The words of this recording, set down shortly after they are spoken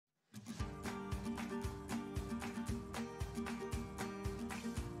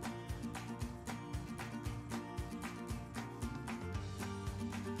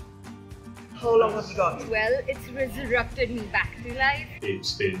How long have you got? Well, it's resurrected me back to life.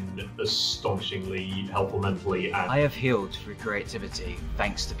 It's been astonishingly helpful mentally. And I have healed through creativity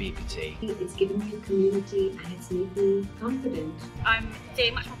thanks to BPT. It's given me a community and it's made me confident. I'm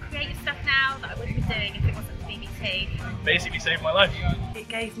doing much more creative stuff now that I wouldn't be doing if it wasn't for BPT. basically saved my life. It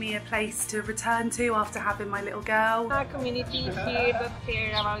gave me a place to return to after having my little girl. Our community here that care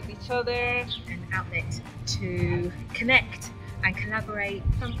about each other. An outlet to connect and collaborate.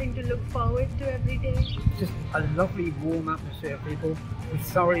 Something to look forward to every day. Just a lovely warm atmosphere of people. We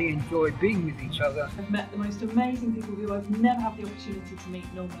thoroughly enjoy being with each other. I've met the most amazing people who I've never had the opportunity to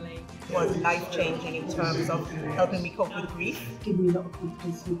meet normally. It was life-changing in terms of helping me cope with grief. It's given me a lot of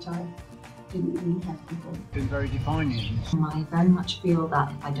confidence which I didn't really have before. It's been very defining. I very much feel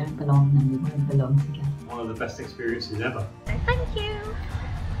that if I don't belong, then we won't belong together. One of the best experiences ever. So thank you.